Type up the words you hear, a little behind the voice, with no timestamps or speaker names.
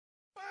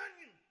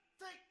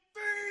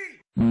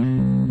Hello,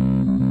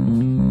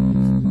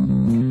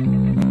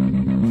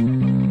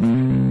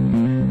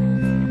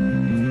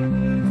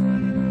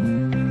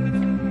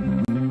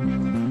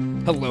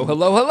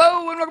 hello,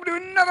 hello, and welcome to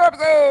another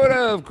episode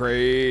of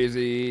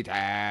Crazy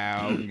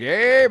Town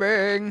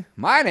Gaming.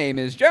 My name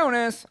is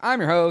Jonas, I'm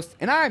your host,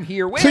 and I'm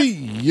here with...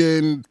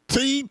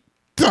 TNT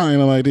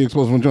Dinomight, the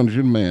explosive one. Jonas,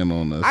 you're the man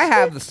on this. I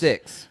have the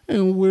sticks.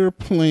 And we're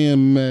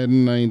playing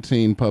Madden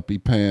 19 Puppy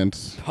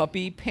Pants.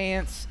 Puppy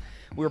Pants.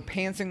 We're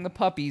pantsing the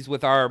puppies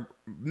with our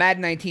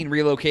Madden 19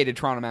 Relocated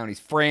Toronto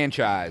Mounties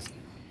franchise.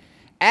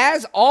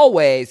 As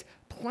always...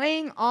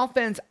 playing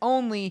offense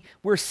only,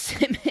 we're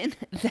simming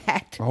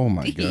that Oh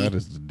my D. God,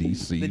 it's the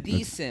DC. The D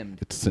simmed.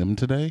 It's simmed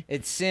today?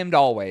 It's simmed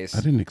always.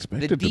 I didn't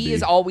expect it to be. The D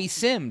is always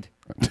simmed.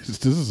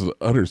 This is an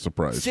utter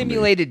surprise.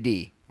 Simulated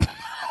D.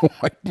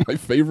 my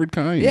favorite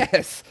kind.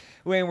 Yes.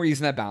 When we're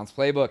using that bounce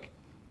playbook.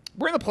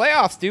 We're in the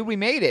playoffs, dude. We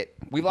made it.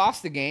 We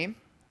lost the game.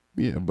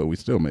 Yeah, but we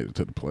still made it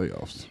to the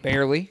playoffs.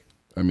 Barely.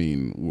 I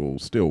mean, we'll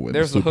still win.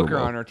 There's the the Super hooker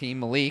Bowl. on our team,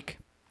 Malik.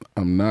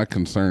 I'm not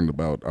concerned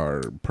about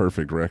our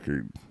perfect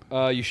record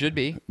You should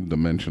be.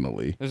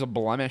 dimensionally. There's a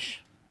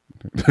blemish.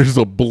 There's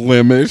a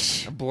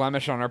blemish. A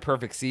blemish on our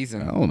perfect I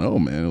season. don't know,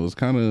 man. It was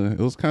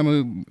kind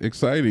of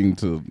exciting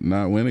to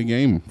not win a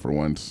game for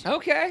once.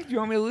 Okay. Do you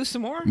want me to lose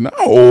some more? No.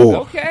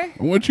 Okay.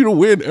 I want you to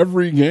win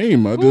every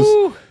game. I just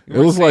Woo. it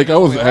was like I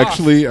was we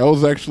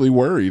lost. actually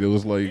worried. It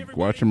was like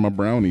watching my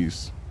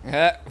Brownies.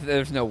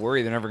 There's no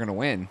worry. They're never going to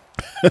win.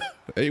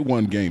 They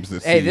won games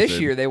this Hey, season. this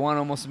year they won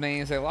almost as many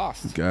as they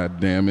lost. God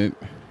damn it.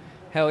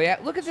 Hell yeah.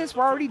 Look at this.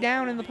 We're already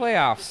down in the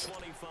playoffs.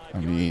 I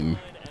mean,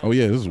 oh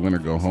yeah, this is win or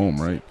go home,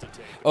 right?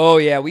 Oh,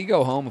 yeah. We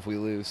go home if we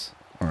lose.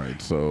 All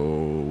right,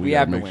 so We gotta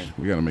have to make win.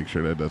 we got to make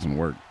sure that doesn't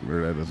work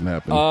or that doesn't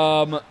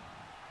happen.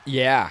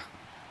 Yeah.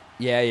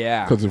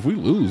 Yeah. Because if we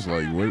lose,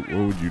 like, what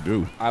would you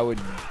do? I would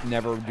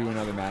never do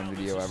another Madden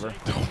video ever.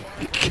 Oh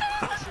my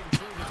God.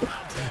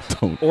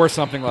 Don't. Or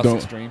something less Don't.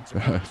 extreme.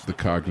 The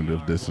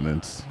cognitive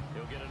dissonance.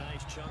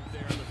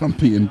 I'm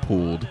being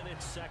pulled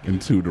in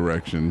two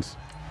directions.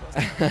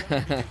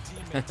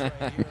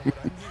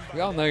 We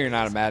all know you're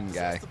not a Madden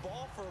guy.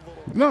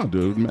 No,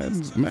 dude,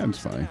 Madden's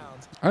fine.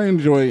 I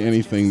enjoy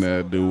anything that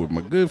I do with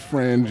my good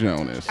friend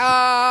Jonas.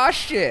 Ah,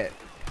 shit.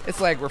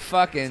 It's like we're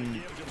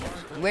fucking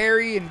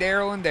Larry and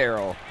Daryl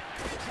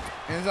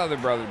and his other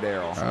brother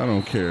Daryl. I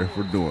don't care if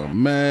we're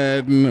doing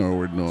Madden or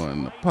we're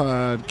doing the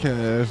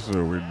podcast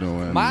or we're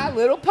doing My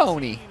Little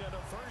Pony.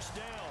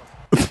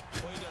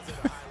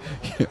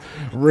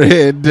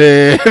 Red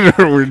Dead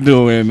or we're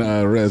doing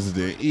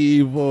Resident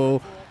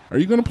Evil. Are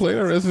you going to play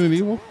that Resident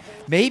Evil?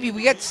 Maybe.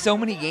 We got so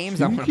many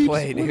games I'm going to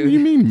play, What do you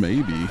dude. mean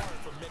maybe?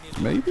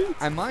 Maybe?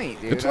 I might,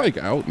 dude. It's like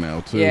out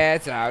now, too. Yeah,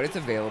 it's out. It's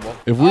available.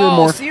 If we were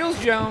more-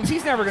 Seals Jones.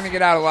 He's never going to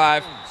get out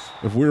alive.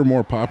 If we were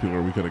more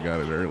popular, we could have got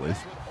it early.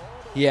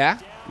 Yeah?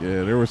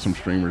 Yeah, there were some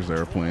streamers that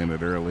were playing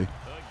it early.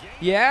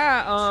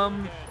 Yeah,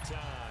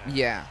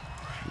 yeah.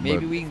 Maybe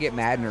But- we can get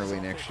Madden early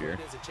next year.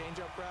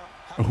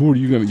 Who are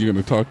you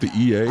gonna talk to?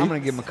 EA? I'm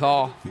going to give him a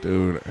call.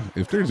 Dude,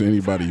 if there's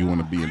anybody you want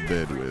to be in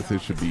bed with,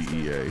 it should be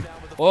EA.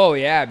 Oh,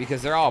 yeah,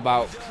 because they're all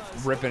about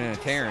ripping and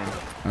tearing.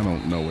 I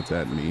don't know what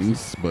that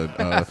means, but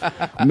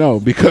no,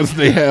 because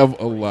they have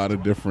a lot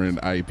of different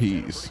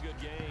IPs,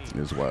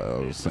 is why I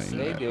was saying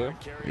They that. do.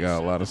 They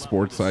got a lot of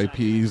sports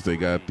IPs. They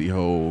got the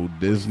whole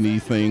Disney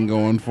thing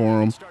going for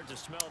them.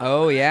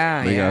 Oh,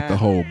 yeah, They got the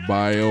whole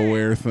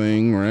BioWare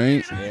thing,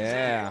 right?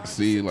 Yeah.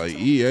 See, like,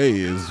 EA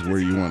is where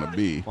you want to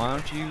be. Why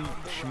don't you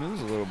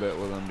schmooze a little bit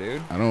with them,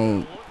 dude? I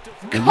don't...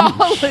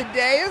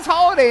 Holiday. It's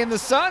holiday and the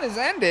sun has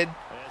ended.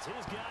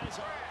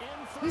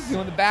 He's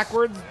doing the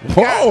backwards.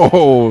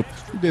 Whoa!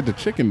 He did the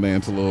chicken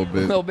dance a little A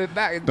bit. little bit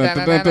back.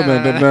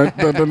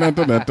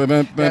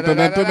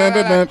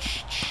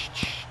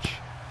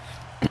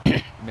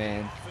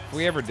 Man, if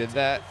we ever did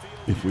that,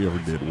 If we ever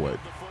did what?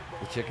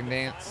 the chicken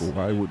dance,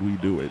 Why would we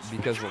do it?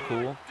 because we're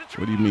cool.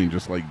 What do you mean?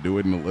 Just like do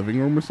it in the living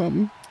room or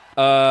something?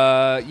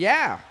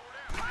 Yeah.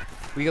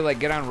 We could like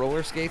get on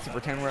roller skates and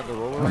pretend we're at the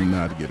roller I'm rink.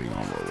 not getting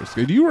on roller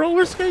skate. Do you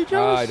roller skate,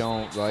 Jonas? I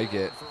don't like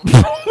it.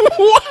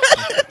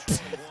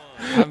 What?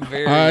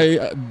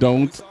 I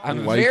don't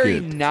I'm like very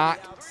it. not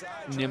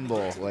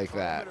nimble like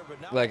that.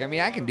 Like, I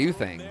mean, I can do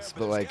things,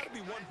 but like,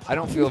 I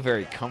don't feel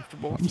very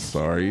comfortable. I'm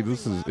sorry.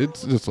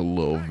 It's just a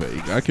little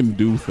vague. I can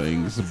do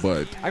things,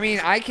 but I mean,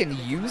 I can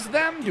use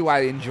them. Do I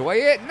enjoy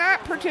it?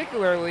 Not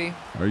particularly.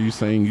 are you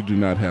saying you do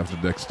not have the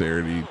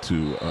dexterity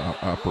to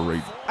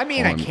operate? I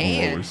mean, I on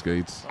can. roller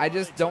skates. I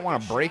just don't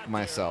want to break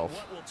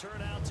myself.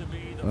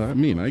 I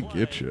mean, I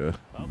get you,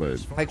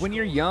 but Like when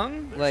you're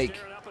young, like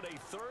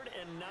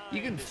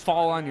you can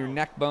fall on your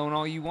neck bone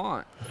all you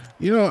want.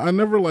 you know, I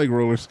never liked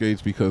roller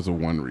skates because of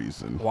one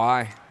reason.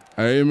 Why?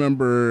 I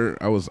remember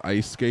I was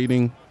ice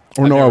skating,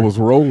 or I've no, never- I was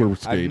roller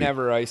skating. I've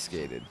never ice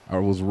skated. I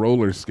was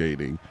roller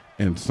skating,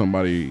 and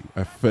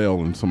I fell,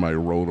 and somebody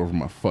rolled over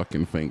my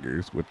fucking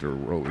fingers with their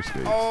roller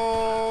skates.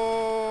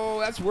 Oh,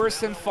 That's worse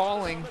than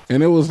falling.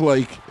 And it was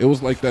like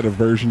that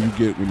aversion you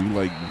get when you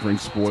like drink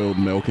spoiled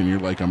milk and you're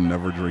like, I'm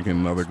never drinking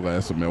another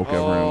glass of milk ever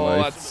in life.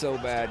 Oh, that's so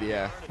bad,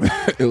 yeah.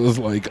 It was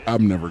like,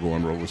 I'm never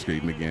going roller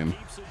skating again.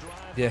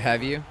 Yeah,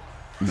 have you?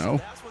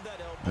 No.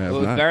 I have Well,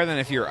 it's not. better than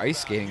if you were ice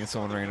skating and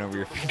someone ran over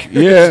your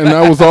fingers. Yeah, and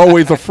I was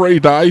always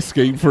afraid to ice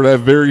skate for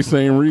that very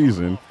same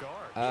reason.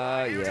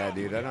 Yeah,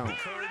 dude, I don't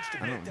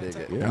dig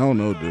it. Yeah, I don't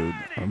know, dude.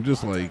 I'm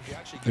just like,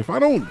 if I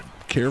don't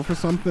care for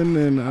something,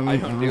 then I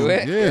don't do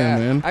it. Yeah,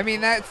 man. I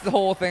mean, that's the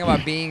whole thing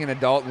about being an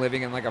adult and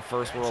living in like a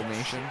first world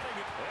nation.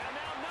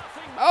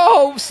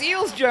 Oh,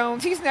 Seals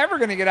Jones, he's never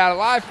going to get out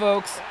alive,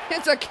 folks.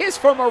 It's a kiss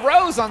from a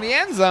rose on the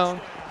end zone.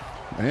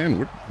 Man,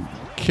 we're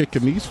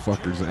kicking these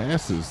fuckers'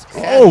 asses.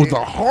 Yeah, Oh, dude.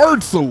 the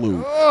hard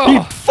salute. Oh. He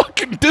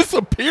fucking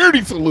disappeared.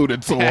 He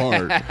saluted so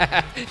hard.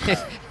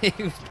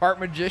 He was part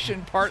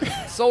magician, part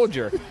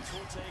soldier.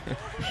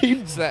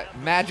 It's that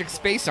magic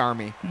space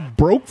army.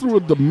 Broke through a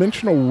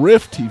dimensional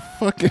rift.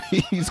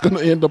 He's going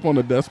to end up on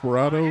the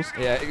Desperados.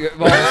 Yeah,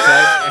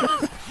 well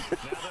said.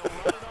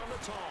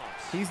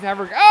 He's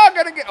never. Oh,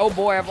 gonna get. Oh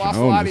boy, I've lost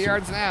a lot of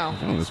yards now.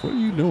 Jonas, what are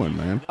you doing,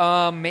 man?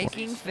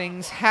 Making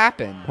things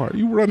happen. Why are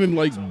you running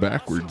like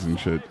backwards and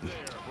shit?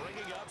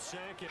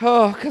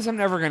 Oh, because I'm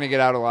never gonna get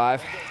out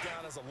alive.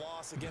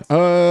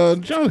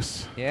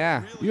 Jonas.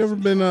 Yeah. You ever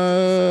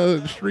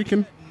been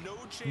streaking?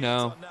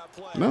 No.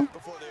 No?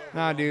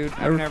 Nah, dude.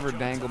 I've never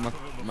dangled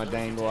my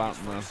dangle out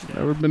in the.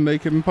 Ever been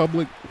naked in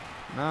public?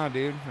 Nah,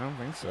 dude. I don't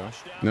think so.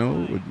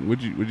 No?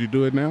 Would you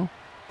do it now?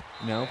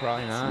 No,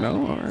 probably not.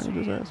 No? All right, I'm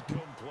just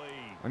asking.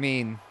 I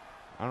mean,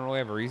 I don't really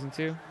have a reason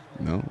to.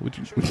 No? Would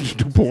you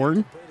do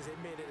porn?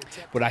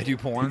 Would I do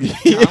porn?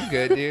 No, I'm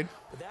good, dude.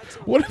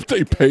 What if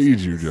they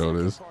paid you,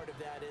 Jonas?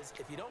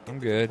 I'm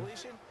good.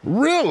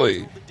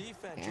 Really?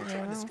 Yeah,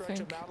 I don't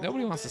think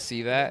nobody wants to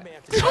see that.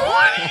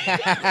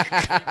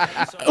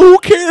 Who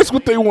cares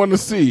what they want to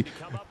see?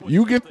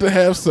 You get to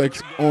have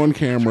sex on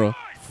camera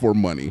for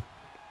money.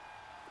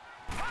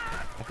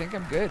 I think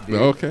I'm good,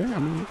 dude. Okay, I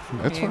mean,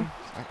 that's fine.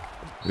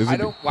 I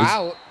don't.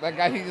 Wow, that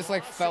guy he just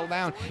like fell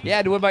down.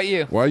 Yeah, dude. What about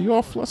you? Why are you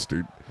all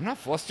flustered? I'm not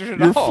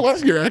flustered at all.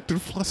 You're acting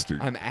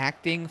flustered. I'm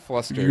acting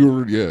flustered.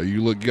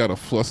 You got a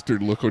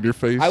flustered look on your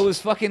face. I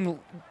was fucking.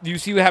 Do you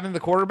see what happened to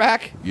the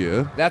quarterback?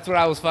 Yeah. That's what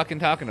I was fucking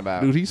talking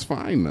about. Dude, he's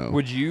fine though.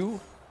 Would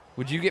you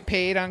get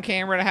paid on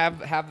camera to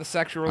have the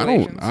sexual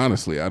relations? I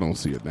don't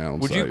see a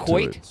downside. Would you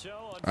quit? To it.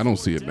 I don't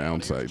see a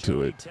downside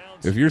to it.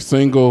 If you're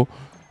single,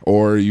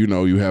 or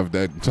you have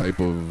that type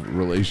of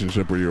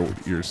relationship where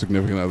your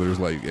significant other is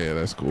like, yeah,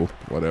 that's cool,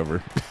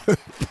 whatever,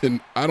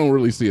 then I don't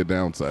really see a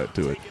downside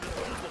to it.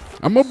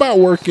 I'm about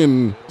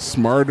working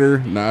smarter,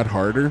 not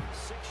harder.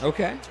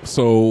 Okay.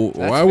 So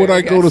why would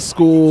I go to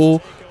school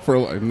for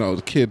like, no,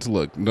 kids,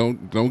 look,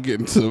 don't get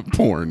into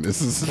porn.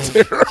 This is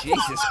terrible.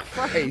 Jesus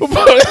Christ.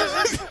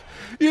 But,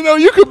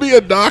 you could be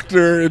a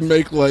doctor and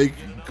make like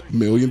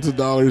millions of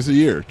dollars a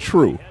year.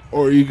 True.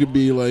 Or you could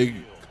be like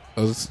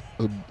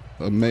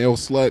a male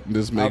slut and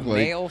just make a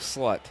male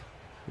slut.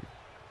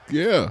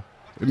 Yeah.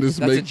 And just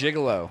That's a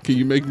gigolo. Can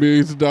you make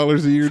millions of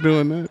dollars a year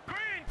doing that?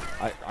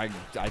 I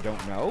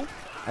don't know.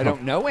 I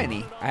don't know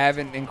any. I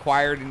haven't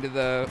inquired into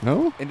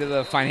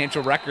the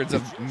financial records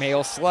of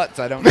male sluts.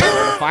 I don't know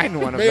where to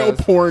find one of male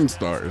those. Porn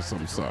stars,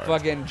 I'm sorry.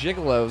 Fucking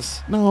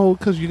gigolos. No,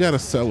 because you got to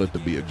sell it to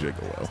be a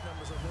gigolo.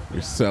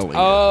 You're selling it.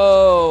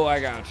 I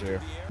got you.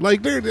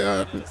 Like,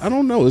 I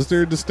don't know. Is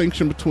there a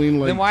distinction between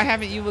like... Then why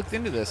haven't you looked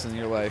into this in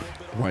your life?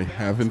 Why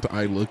haven't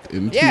I looked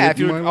into it? Yeah, if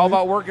you're all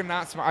about working,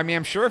 not smart. I mean,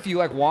 I'm sure if you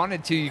like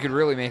wanted to, you could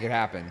really make it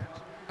happen.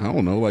 I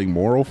don't know, like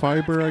moral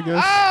fiber, I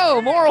guess.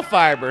 Oh, moral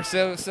fiber.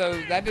 So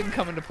that didn't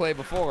come into play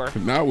before.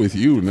 Not with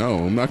you,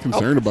 no. I'm not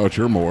concerned about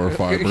your moral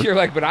fiber. You're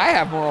like, but I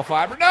have moral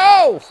fiber.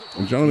 No,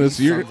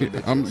 Jonas,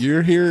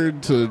 you're here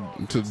to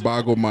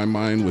boggle my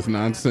mind with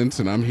nonsense,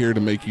 and I'm here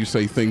to make you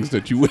say things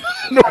that you would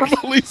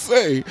normally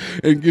say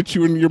and get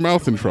you in your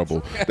mouth in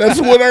trouble. That's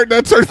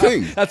our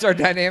thing. That's our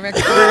dynamic.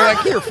 We're like,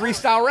 here,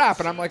 freestyle rap,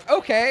 and I'm like,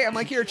 okay. I'm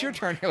like, here, it's your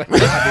turn. You're like, nah,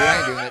 dude, I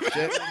ain't doing that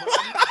shit.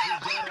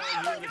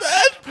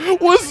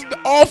 That was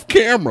off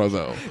camera,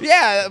 though.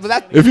 Yeah, but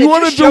that if you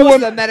want to do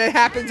one, them that it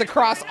happens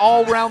across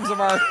all realms of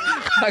our.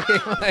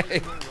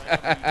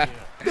 That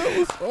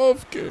was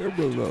off camera,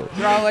 though.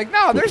 They're all like,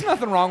 no, there's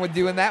nothing wrong with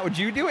doing that. Would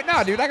you do it?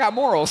 No, dude, I got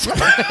morals. Son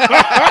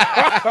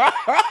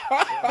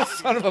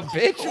of a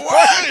bitch.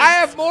 What? I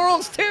have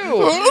morals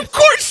too. Of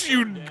course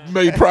you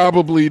may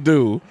probably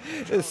do.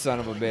 This son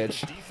of a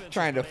bitch.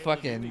 Trying to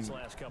fucking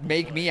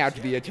make me out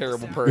to be a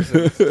terrible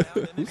person.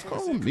 Who's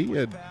calling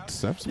me?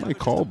 Somebody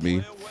called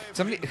me.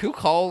 Somebody who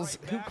calls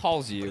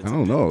you? I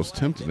don't know. I was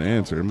tempted to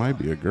answer. It might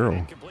be a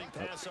girl.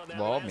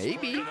 Well,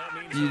 maybe.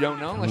 You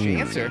don't know unless you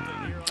answer.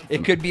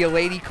 It could be a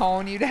lady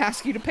calling you to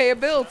ask you to pay a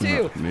bill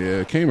too.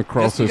 Yeah, it came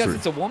across just because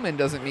it's a woman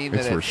doesn't mean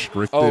that it's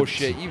restricted. Oh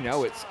shit, you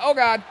know it's. Oh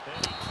god.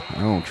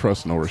 I don't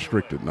trust no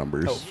restricted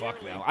numbers. Oh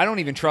fuck no. I don't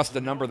even trust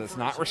a number that's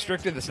not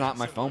restricted. That's not in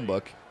my phone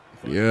book.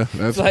 Yeah,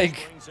 that's it's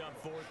like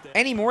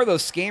anymore,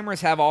 those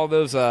scammers have all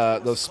those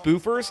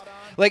spoofers.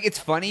 Like, it's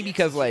funny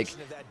because, like,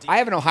 I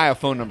have an Ohio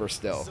phone number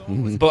still,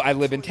 but I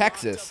live in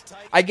Texas.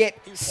 I get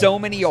so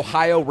many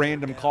Ohio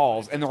random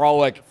calls, and they're all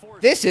like,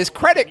 "This is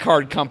credit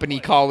card company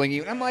calling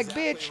you." And I'm like,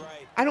 bitch,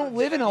 I don't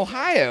live in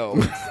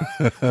Ohio.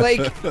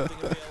 Like,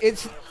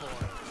 it's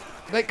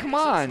like, come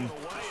on.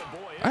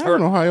 I have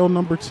an Ohio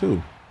number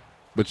too,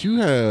 but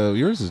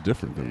yours is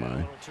different than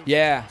mine.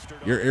 Yeah.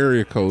 Your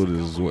area code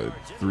is what,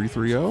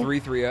 330?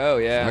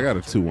 330, yeah. I got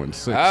a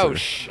 216. Oh, sir.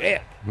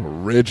 shit.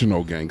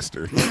 Original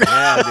gangster.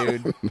 Yeah,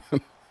 dude.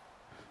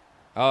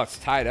 Oh, it's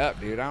tied up,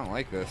 dude. I don't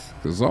like this.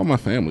 Because all my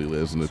family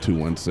lives in the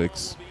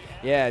 216.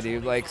 Yeah,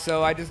 dude. Like,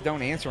 so I just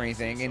don't answer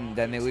anything, and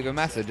then they leave a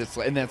message.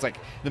 And then it's like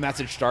the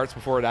message starts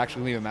before it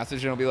actually leave a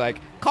message, and it'll be like,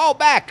 "Call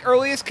back,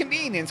 earliest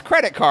convenience,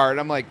 credit card."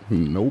 I'm like,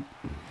 nope.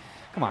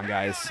 Come on,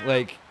 guys.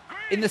 Like,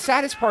 and the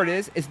saddest part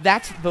is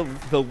that's the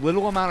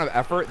little amount of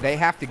effort they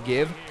have to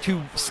give to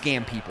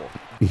scam people.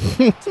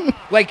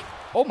 Like,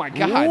 oh my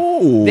god,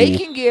 Whoa. they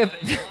can give.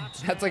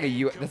 That's like the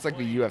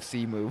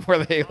UFC move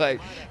where they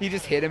he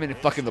just hit him and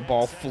fucking the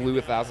ball flew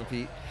 1,000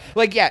 feet.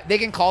 Like, yeah, they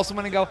can call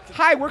someone and go,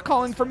 "Hi, we're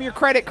calling from your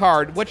credit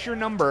card. What's your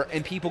number?"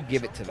 And people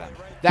give it to them.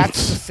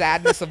 That's the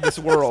sadness of this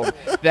world.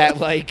 That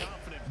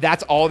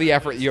that's all the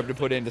effort you have to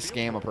put in to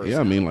scam a person.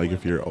 Yeah, I mean, like,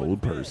 if you're an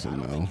old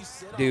person, though.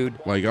 Dude.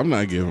 Like, I'm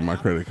not giving my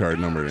credit card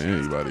number to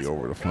anybody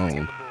over the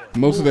phone.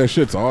 Most of that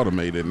shit's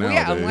automated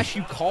nowadays. Yeah, unless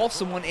you call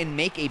someone and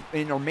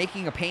or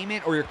making a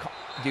payment, or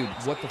dude,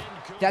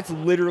 that's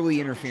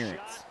literally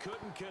interference.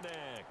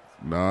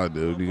 Nah,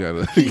 dude, you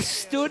gotta. He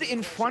stood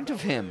in front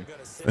of him.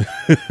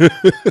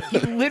 He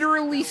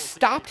literally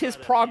stopped his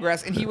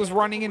progress, and he was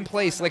running in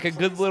place like a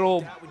good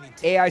little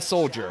AI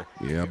soldier.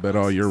 Yeah, I bet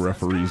all your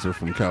referees are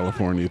from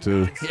California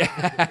too.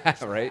 Yeah,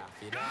 right.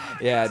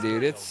 Yeah,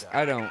 dude,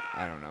 I don't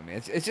know,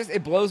 man. It's just,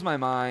 it blows my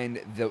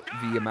mind the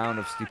amount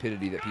of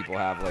stupidity that people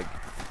have, like,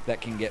 that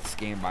can get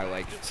scammed by,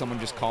 like, someone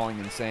just calling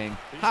and saying,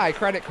 "Hi,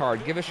 credit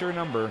card, give us your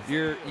number.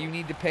 You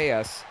need to pay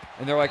us."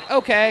 And they're like,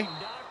 "Okay."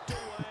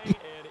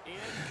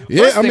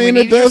 Yeah, I mean,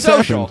 it does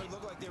happen.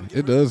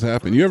 It does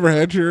happen. You ever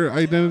had your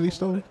identity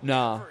stolen?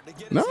 No.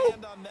 No?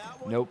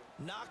 Nope.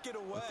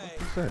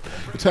 What's that?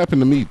 It's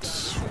happened to me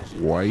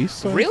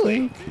twice.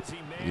 Really? think.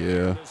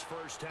 Yeah.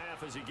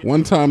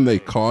 One time they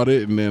caught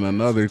it, and then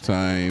another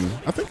time,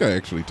 I think I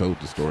actually told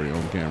the story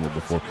on camera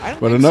before,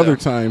 but another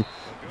time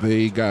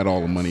they got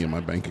all the money in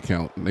my bank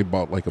account, and they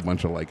bought like a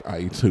bunch of like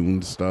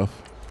iTunes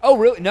stuff. Oh,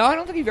 really? No, I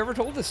don't think you've ever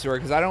told this story,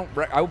 because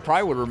I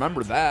probably would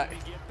remember that.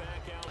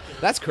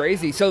 That's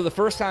crazy. So the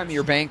first time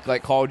your bank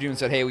called you and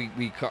said, "Hey,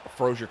 we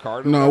froze your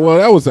card"? No, well,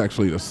 that was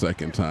actually the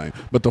second time.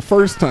 But the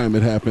first time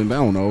it happened, I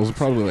don't know, I was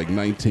probably like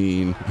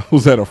 19. I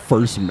was at a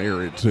first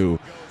merit too.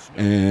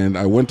 And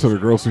I went to the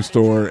grocery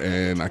store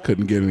and I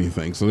couldn't get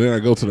anything. So then I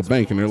go to the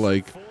bank and they're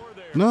like,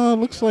 "No, it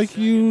looks like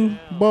you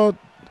bought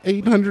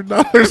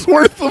 $800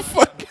 worth of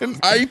fucking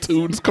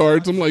iTunes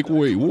cards." I'm like,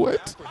 "Wait,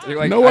 what?"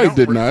 Like, "No, I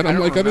did not." I'm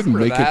like, "I didn't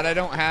make that. it."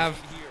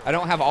 I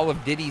don't have all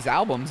of Diddy's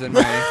albums in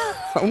my...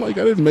 I'm like,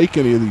 "I didn't make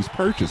any of these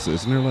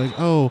purchases." And they're like,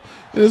 "Oh,"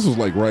 and this was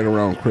like right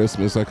around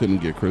Christmas. I couldn't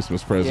get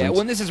Christmas presents. Yeah,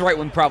 well, this is right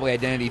when probably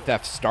identity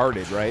theft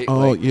started, right?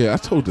 Oh, yeah, I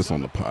told this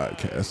on the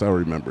podcast. I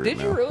remember it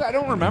now. Did you really? I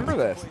don't remember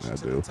this. I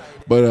do.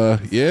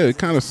 But, yeah, it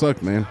kind of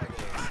sucked, man.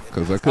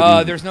 Because I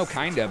couldn't... There's no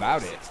kind of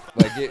about it.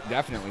 Like, it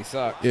definitely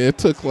sucked. Yeah, it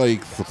took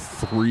like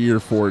 3 or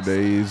 4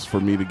 days for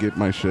me to get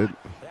my shit.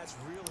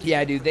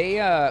 Yeah, dude,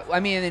 I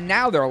mean, and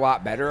now they're a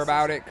lot better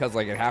about it because,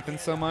 like, it happens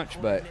so much,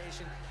 but,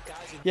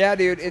 yeah,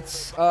 dude,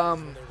 it's,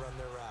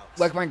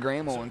 like, my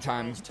grandma one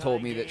time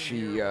told me that she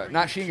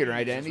didn't get her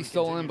identity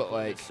stolen, but,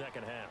 like,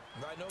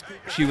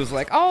 she was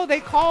like, "Oh, they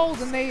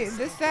called, and they,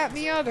 this, that, and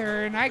the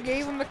other, and I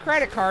gave them the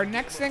credit card.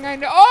 Next thing I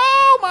know,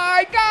 oh,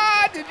 my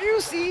God, did you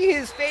see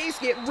his face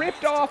get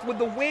ripped off with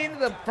the wind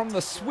from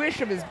the swish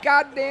of his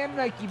goddamn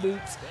Nike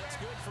boots?"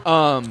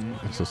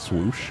 It's a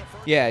swoosh.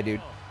 Yeah,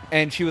 dude.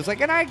 And she was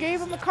like, "And I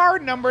gave them the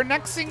card number.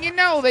 Next thing you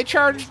know, they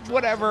charged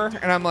whatever."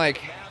 And I'm like,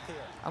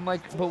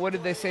 "But what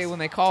did they say when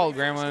they called,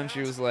 Grandma?" And she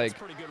was like,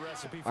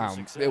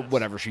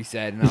 whatever she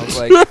said. And I was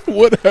like,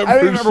 whatever. I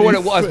don't remember what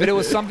it was, but it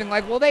was something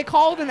like, "Well, they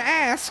called and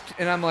asked."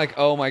 And I'm like,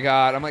 "Oh my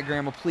God." I'm like,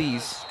 "Grandma,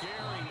 please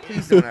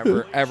don't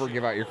ever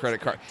give out your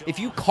credit card. If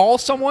you call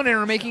someone and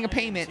are making a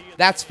payment,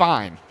 that's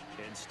fine.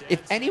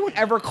 If anyone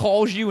ever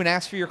calls you and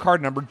asks for your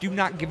card number, do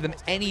not give them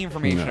any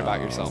information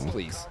about yourself,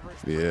 please.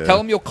 Yeah. Tell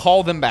them you'll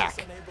call them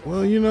back."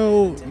 Well, you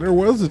know, there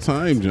was a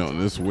time,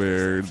 Jonas,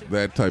 where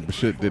that type of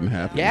shit didn't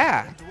happen.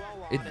 Yeah.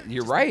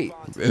 You're right.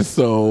 And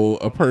so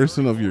a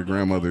person of your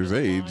grandmother's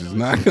age is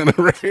not going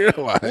to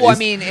realize Well, I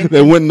mean,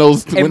 that when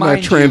that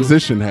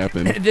transition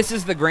happened. This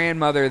is the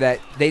grandmother that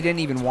they didn't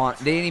even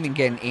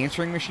get an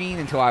answering machine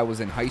until I was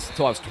in high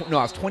school. I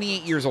was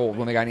 28 years old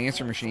when they got an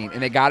answering machine, and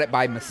they got it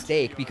by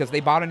mistake because they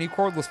bought a new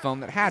cordless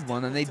phone that had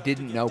one, and they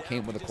didn't know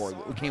came with an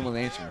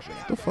answering machine.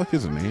 What the fuck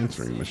is an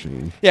answering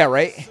machine? Yeah,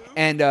 right.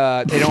 And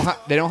they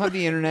don't have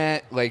the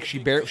internet. Like, she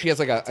has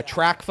like a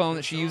track phone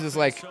that she uses,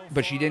 like,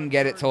 but she didn't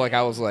get it till like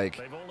I was like.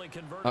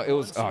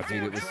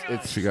 Dude,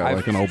 it's. She got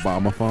like an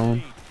Obama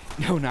phone.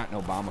 No, not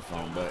an Obama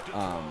phone, but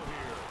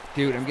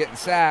dude, I'm getting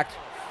sacked.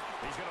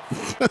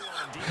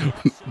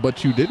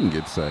 But you didn't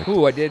get sacked.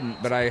 Ooh, I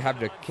didn't, but I have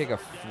to kick a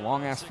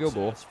long-ass field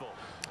goal.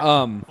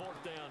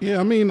 Yeah,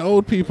 I mean,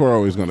 old people are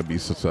always going to be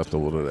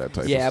susceptible to that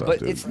type of stuff. Yeah, but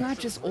dude. it's not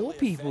just old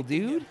people,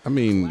 dude. I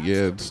mean,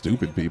 yeah, it's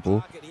stupid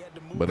people.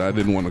 But I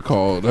didn't want to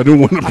group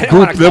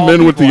them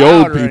in with the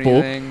old people.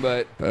 Anything,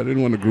 but I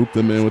didn't want to group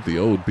them in with the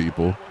old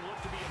people.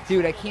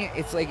 Dude, I can't.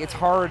 It's like it's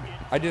hard.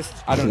 I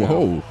don't know.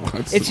 Whoa,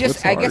 It's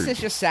just. I guess it's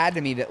just sad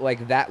to me that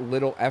like that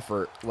little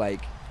effort,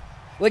 like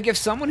if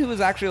someone who was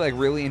actually like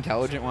really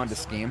intelligent wanted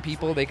to scam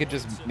people, they could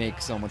just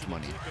make so much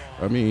money.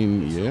 I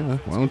mean, yeah.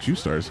 Why don't you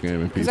start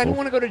scamming people? Because I don't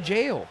want to go to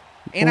jail,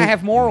 and I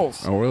have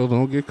morals. Oh well,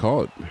 don't get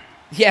caught.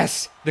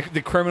 Yes,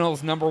 the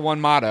criminal's #1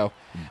 motto.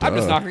 I'm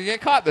just not going to get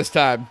caught this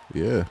time.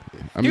 Yeah.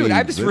 Dude, I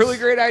have this really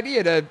great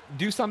idea to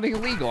do something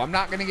illegal. I'm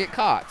not going to get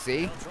caught,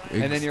 see?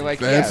 And then you're like,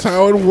 that's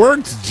how it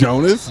works,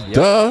 Jonas. Yep.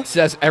 Duh.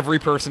 Says every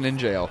person in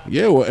jail.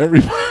 Yeah, well,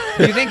 everybody.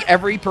 Do you think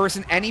any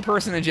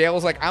person in jail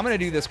is like, I'm going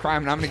to do this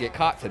crime and I'm going to get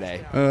caught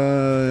today?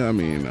 I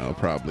mean, no,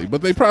 probably.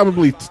 But they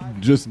probably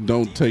just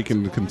don't take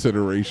into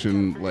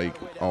consideration, like,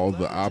 all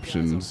the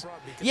options.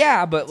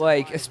 Yeah, but,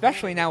 like,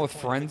 especially now with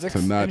forensics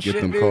to not and get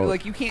shit, them dude, caught.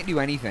 like, you can't do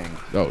anything.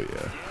 Oh,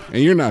 yeah.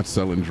 And you're not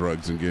selling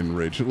drugs and getting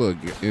rich. Look,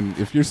 and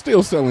if you're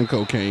still selling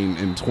cocaine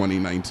in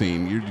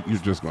 2019, you're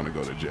just going to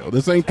go to jail.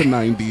 This ain't the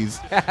 90s.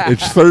 It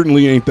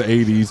certainly ain't the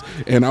 80s.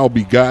 And I'll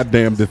be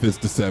goddamned if it's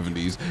the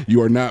 70s.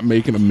 You are not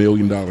making $1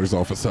 million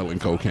off of selling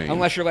cocaine.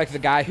 Unless you're like the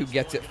guy who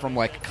gets it from,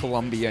 like,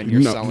 Colombia and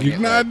you're selling it.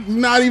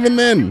 Not even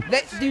then.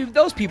 Dude,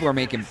 those people are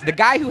making... The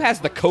guy who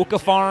has the coca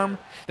farm...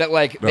 That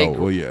like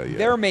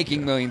they're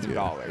making millions of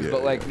dollars,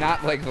 but like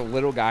not like the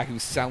little guy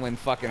who's selling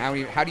fucking.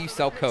 How do you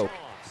sell coke?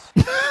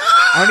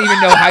 I don't even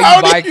know how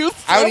you buy.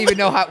 I don't even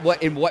know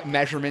what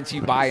measurements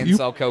you buy and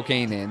sell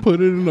cocaine in. Put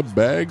it in a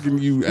bag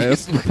and you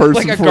ask the person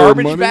like a for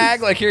garbage money.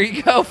 bag. Like here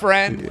you go,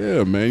 friend.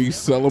 Yeah, man, you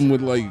sell them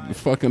with like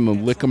fucking the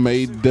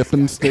Lick-O-Made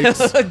dipping sticks.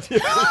 Like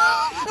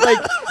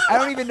I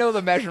don't even know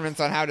the measurements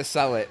on how to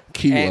sell it.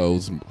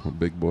 Kilos,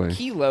 big boy.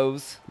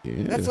 Kilos.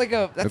 Yeah, that's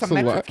a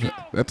metric.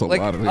 That's a like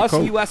lot of us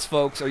coke. U.S.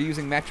 folks are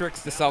using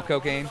metrics to sell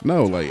cocaine.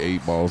 No, like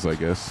 8 balls, I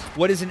guess.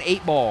 What is an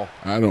 8 ball?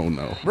 I don't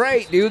know.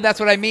 Right, dude. That's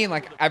what I mean.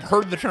 Like I've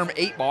heard the term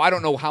 8 ball. I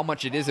don't know how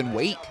much it is in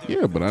weight.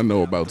 Yeah, but I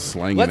know about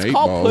slanging Let's 8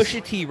 call balls.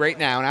 Pusha T right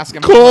now and ask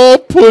him. Call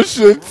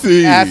Pusha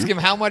T. Ask him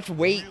how much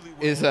weight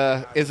is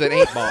an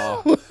 8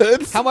 ball.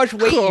 How much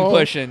weight you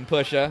pushing,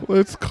 Pusha?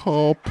 Let's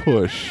call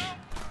Push.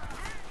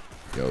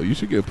 Yo, you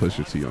should get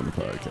Pusha T on the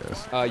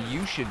podcast.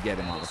 You should get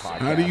him on the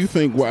podcast.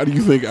 Why do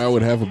you think I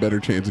would have a better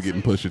chance of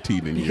getting Pusha T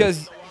than you?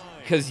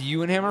 Because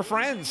you and him are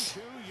friends.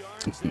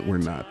 We're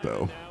not,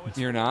 though.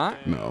 You're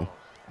not? No.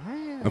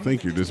 I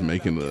think you're just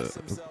making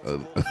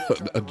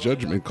a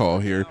judgment call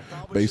here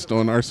based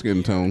on our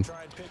skin tone.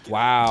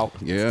 Wow.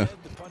 Yeah.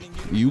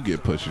 You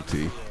get Pusha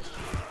T.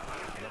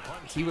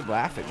 He would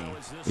laugh at me.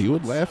 He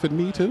would laugh at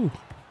me, too.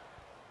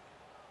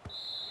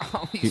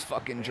 Oh, these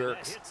fucking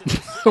jerks.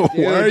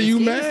 Why are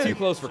you mad? Too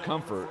close for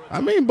comfort. I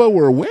mean, but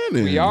we're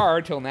winning. We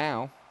are till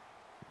now.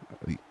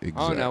 Exactly.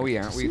 Oh no, we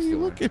aren't. See,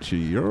 look at you.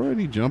 You're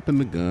already jumping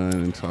the gun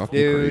and talking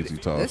crazy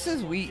talk. This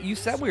is you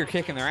said we were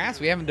kicking their ass.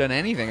 We haven't done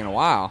anything in a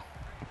while.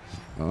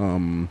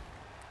 We're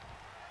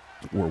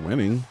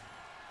winning.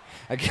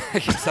 I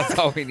guess that's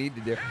all we need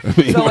to do. I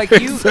mean, so like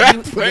does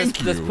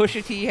does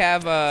Pusha T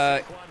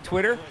have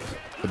Twitter?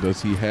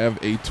 Does he have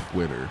a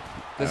Twitter?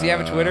 Does he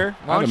have a Twitter?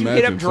 Why don't you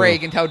hit up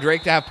Drake and tell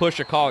Drake to have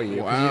Pusha call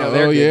you? Wow.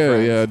 They're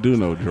good friends. I do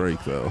know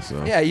Drake though.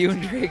 So yeah, you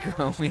and Drake are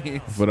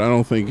homies. But I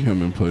don't think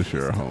him and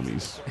Pusha are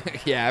homies.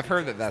 Yeah, I've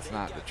heard that that's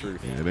not the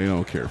truth. Yeah, they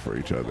don't care for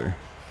each other.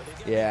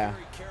 Yeah.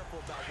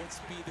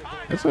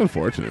 That's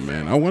unfortunate,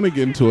 man. I want to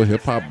get into a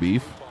hip hop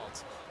beef.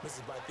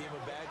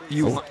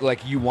 You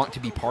want to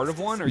be part of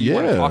one, or you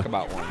want to talk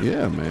about one?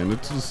 Yeah, man.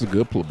 It's just a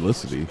good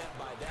publicity.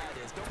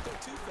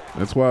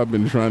 That's why I've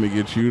been trying to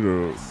get you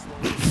to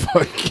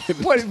fucking.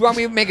 What, you want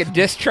me to make a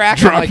diss track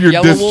drop on like your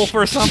Yellow Wolf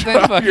or something?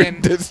 Drop your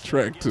diss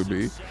track to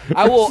me.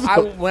 I will.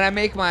 When I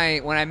make my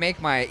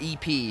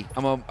EP,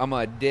 I'm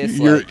a diss.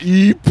 Your like,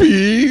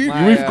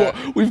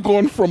 EP. We've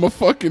gone from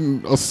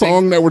a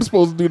song that we're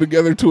supposed to do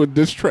together to a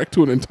diss track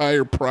to an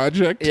entire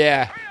project.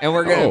 Yeah, and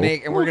we're gonna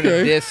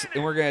diss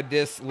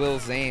Lil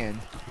Xan.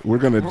 We're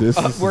gonna diss.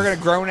 We're gonna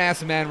grown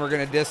ass men. We're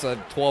gonna diss a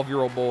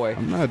 12-year-old boy.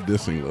 I'm not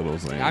dissing Lil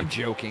Xan. I'm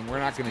joking. We're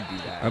not gonna do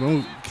that. I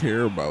don't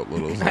care about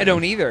Lil Xan. I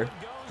don't either.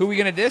 Who are we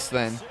gonna diss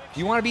then? Do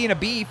you want to be in a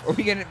beef, or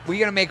we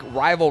gonna make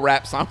rival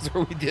rap songs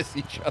where we diss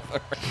each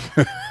other?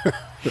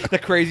 The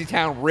Crazy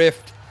Town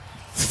Rift.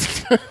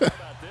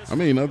 I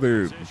mean,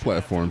 other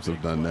platforms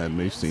have done that, and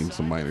they've seen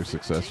some minor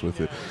success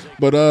with it.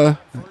 But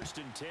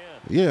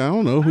yeah, I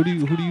don't know. Who do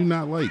you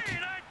not like?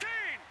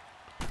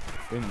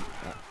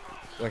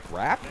 Like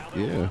rap?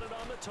 Yeah.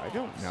 I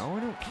don't know.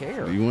 I don't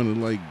care. You want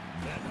to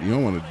you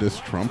don't want to diss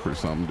Trump or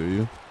something, do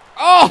you?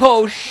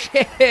 Oh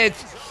shit!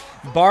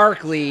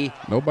 Barkley.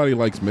 Nobody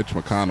likes Mitch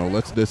McConnell.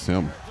 Let's diss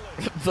him.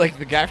 Like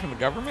the guy from the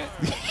government?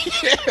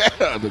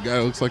 Yeah, the guy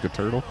looks like a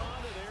turtle.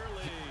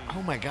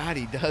 Oh my God,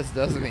 he does,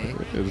 doesn't he?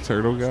 The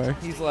turtle guy.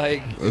 He's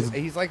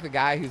like the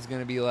guy who's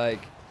gonna be like,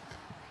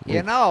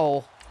 you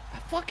know,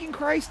 fucking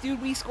Christ,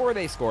 dude, we score,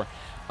 they score.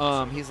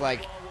 He's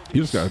like,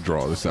 you just gotta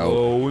draw this out.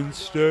 Slow and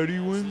steady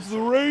wins the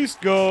race,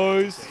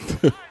 guys.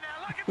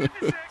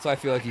 So I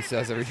feel like he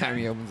says every time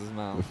he opens his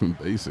mouth.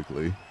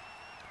 Basically.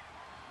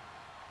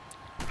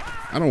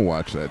 I don't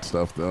watch that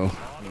stuff though.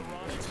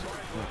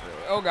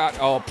 Oh God!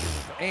 Oh,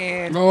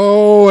 and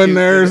and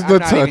there's the I'm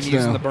not even using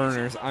touchdown. the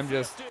burners. I'm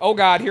just. Oh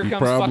God! Here comes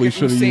probably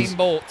fucking should've Usain used-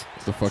 Bolt.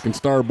 It's the fucking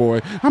star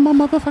boy. I'm a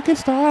motherfucking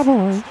star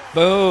boy.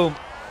 Boom!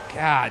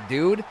 God,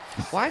 dude,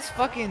 why is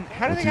fucking?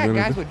 How do What's they he got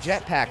gonna guys do? with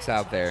jetpacks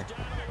out there?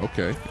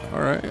 Okay.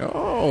 All right.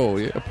 Oh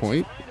yeah.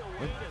 Point.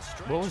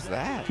 What was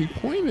that? He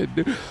pointed.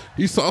 Dude.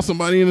 He saw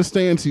somebody in the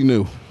stands. He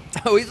knew.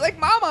 Oh, he's like,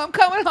 Mama, I'm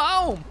coming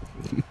home.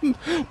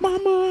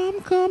 Mama,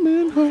 I'm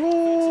coming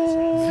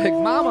home. It's like,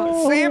 Mama,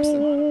 it's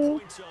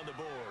Samson.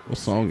 What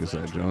song is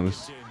that,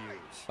 Jonas?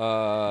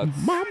 Mama,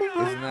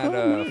 isn't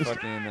that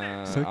fucking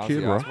Is that Ozzy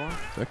Kid Rock? Osbourne?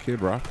 Is that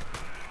Kid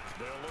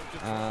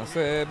Rock?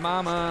 Said,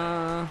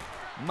 Mama,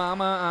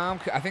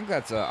 I think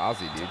that's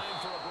Ozzy, dude.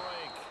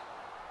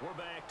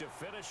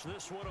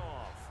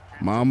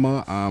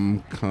 Mama,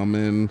 I'm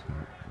coming.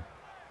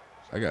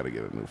 I gotta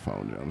get a new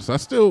phone, Jonas.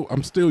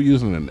 I'm still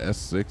using an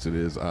S6. It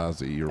is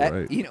Ozzy. You're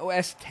right. You know,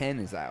 S10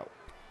 is out.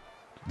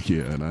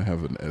 Yeah, and I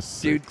have an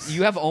S6. Dude,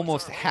 you have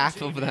almost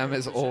half of them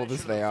as old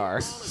as they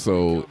are.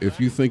 So if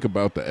you think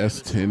about the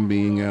S10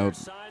 being out,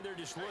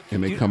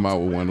 and they come out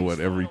with one,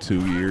 every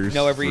 2 years?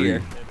 No, every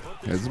year.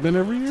 Has it been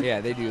every year? Yeah,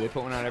 they do. They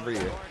put one out every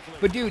year.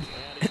 But, dude,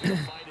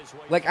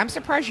 like, I'm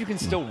surprised you can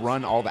still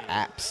run all the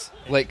apps.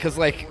 Like, because,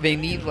 like, they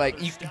need, like,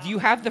 do you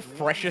have the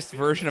freshest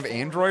version of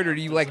Android, or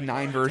do you, like,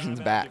 9 versions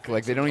back?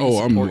 Like, they don't even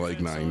I'm support... like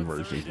 9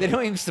 versions. They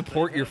don't even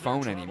support your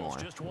phone anymore.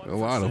 A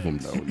lot of them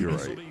don't. You're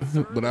right.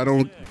 But I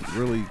don't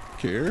really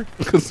care,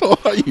 because all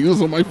I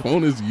use on my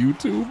phone is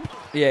YouTube.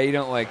 Yeah, you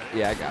don't, like...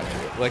 Yeah, I got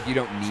you. Like, you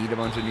don't need a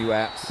bunch of new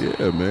apps.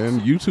 Yeah,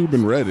 man. YouTube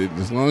and Reddit.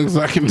 As long as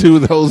I can do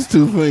those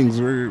 2 things,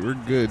 we're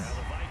good.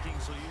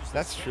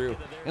 That's true.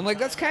 And, like,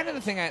 that's kind of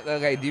the thing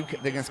I do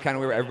think it's kind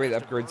of weird.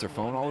 Everybody upgrades their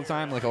phone all the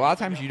time. Like, a lot of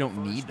times you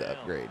don't need to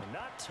upgrade.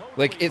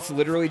 Like, it's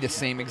literally the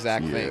same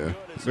exact Yeah. thing.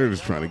 They're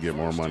just trying to get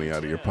more money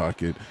out of your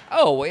pocket.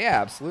 Oh, well,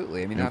 yeah,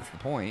 absolutely. I mean, that's the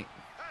point.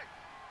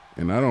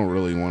 And I don't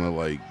really want to,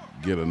 like,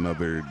 get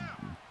another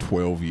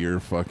 12-year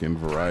fucking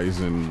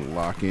Verizon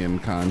lock-in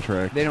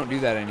contract. They don't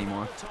do that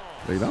anymore.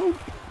 They don't?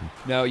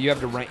 No, you have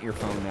to rent your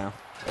phone now.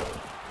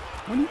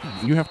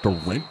 You have to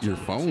rent your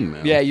phone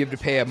now? Yeah, you have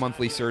to pay a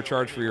monthly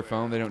surcharge for your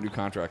phone. They don't do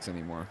contracts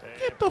anymore.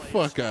 Get the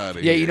fuck out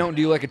of Yeah, here. you don't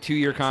do like a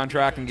 2-year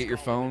contract and get your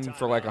phone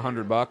for like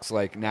 $100.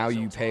 Like now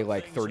you pay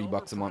like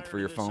 $30 a month for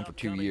your phone for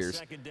 2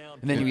 years, and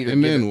then you either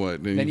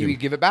Then you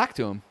give it back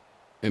to them.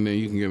 And then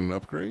you can get an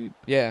upgrade?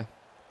 Yeah,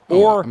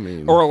 Oh,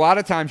 or a lot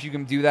of times you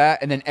can do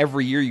that, and then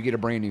every year you get a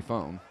brand new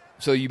phone.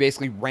 So you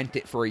basically rent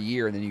it for a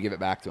year and then you give it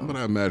back to them. But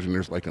I imagine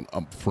there's like an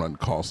upfront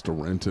cost to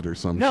rent it or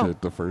some No.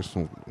 shit. The first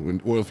one,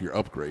 well, if you're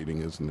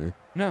upgrading, isn't there?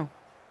 No.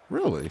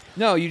 Really?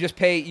 No, you just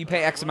pay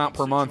X amount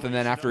per month, and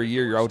then after a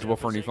year you're eligible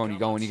for a new phone. You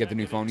go and you get the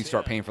new phone. You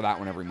start paying for that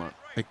one every month.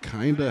 I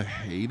kind of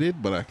hate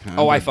it, but I kind of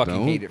Oh, I fucking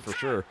don't. hate it for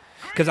sure.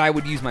 Because I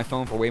would use my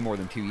phone for way more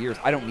than 2 years.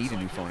 I don't need a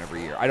new phone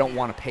every year. I don't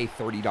want to pay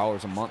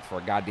 $30 a month for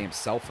a goddamn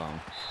cell phone.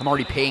 I'm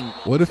already paying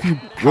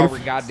however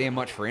goddamn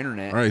much for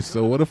internet. All right,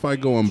 so what if I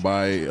go and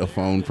buy a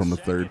phone from a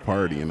third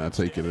party and I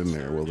take it in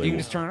there? You can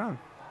just turn it on.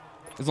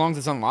 As long as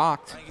it's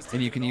unlocked,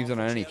 and you can use it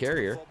on any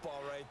carrier.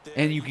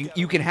 And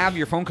you can have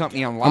your phone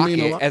company unlock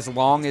it as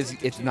long as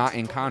it's not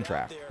in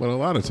contract. But a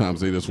lot of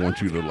times they just want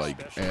you to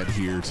like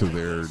adhere to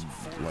their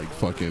like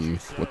fucking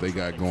what they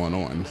got going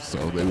on, so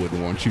they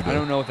wouldn't want you to. I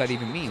don't know what that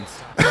even means.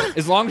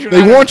 As long as you're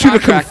they not want in you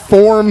to contract,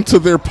 conform to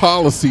their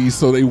policies,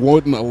 so they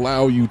wouldn't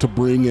allow you to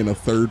bring in a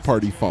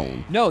third-party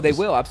phone. No, they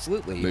will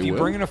absolutely. If you will?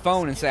 bring in a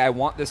phone and say I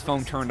want this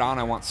phone turned on,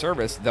 I want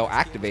service, they'll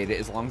activate it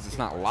as long as it's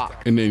not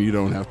locked. And then you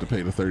don't have to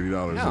pay the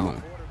 $30 a No.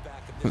 month.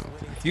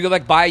 You could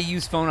like buy a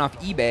used phone off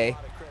eBay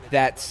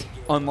that's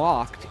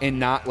unlocked and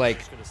not like.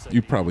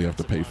 You probably have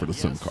to pay for the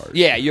SIM card.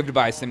 Yeah, you have to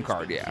buy a SIM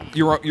card. Yeah,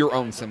 your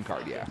own SIM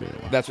card. Yeah,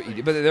 that's what you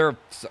do. But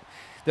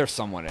they're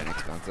somewhat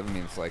inexpensive. I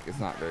mean, it's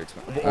not very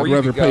expensive. I'd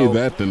rather pay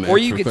that than or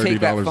you extra could take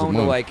that $30 a phone to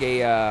month.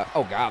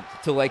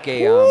 like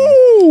a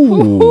Ooh.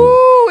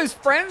 woo-hoo, his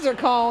friends are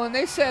calling.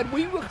 They said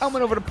we were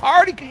coming over to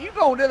party because you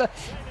going to the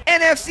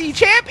NFC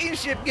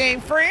Championship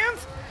game,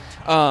 friends.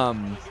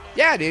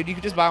 Yeah, dude, you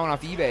could just buy one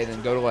off eBay,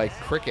 then go to like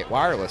Cricket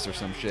Wireless or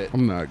some shit.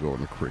 I'm not going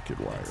to Cricket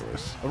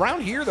Wireless.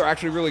 Around here, they're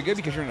actually really good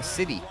because you're in a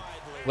city.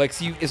 Like,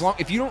 so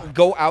if you don't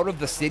go out of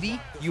the city,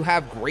 you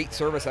have great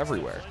service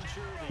everywhere.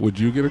 Would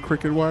you get a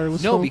Cricket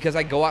Wireless No, phone? because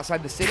I go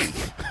outside the city.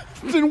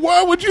 Then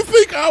why would you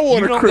think I want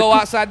You a don't Cricket? go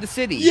outside the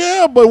city.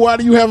 Yeah, but why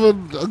do you have a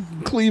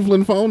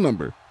Cleveland phone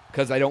number?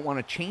 Because I don't want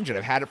to change it.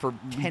 I've had it for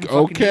 10 fucking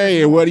Okay,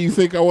 years. and what do you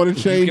think I want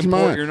to change can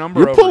port mine? your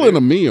number You're over, pulling dude.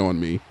 a me on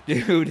me.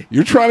 Dude.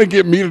 You're trying to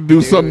get me to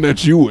do something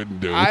that you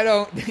wouldn't do. I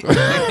don't.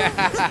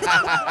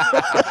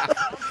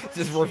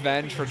 is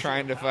revenge for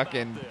trying to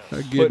fucking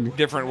Again. put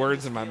different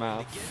words in my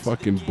mouth.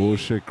 Fucking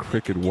bullshit,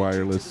 cricket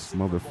wireless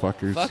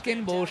motherfuckers.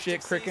 Fucking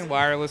bullshit, cricket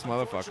wireless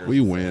motherfuckers. We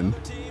win.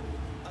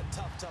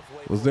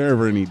 Was there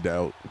ever any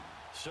doubt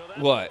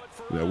What?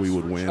 that we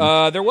would win?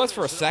 There was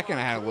for a second.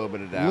 I had a little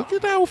bit of doubt.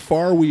 Look at how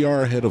far we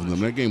are ahead of them.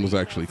 That game was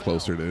actually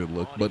closer than it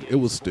looked, but it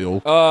was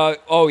still.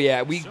 Oh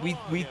yeah, we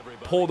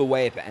pulled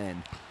away at the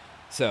end.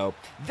 So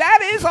that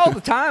is all the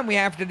time we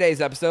have for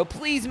today's episode.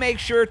 Please make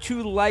sure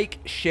to like,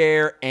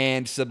 share,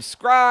 and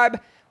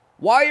subscribe.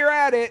 While you're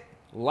at it,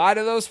 lie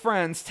to those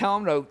friends. Tell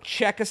them to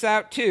check us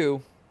out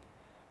too.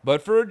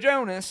 But for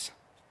Jonas,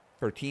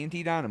 for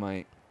TNT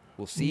Dinomight,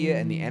 we'll see you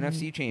in the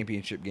NFC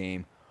Championship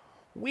game.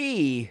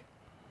 We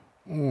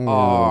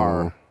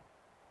are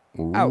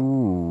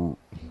out.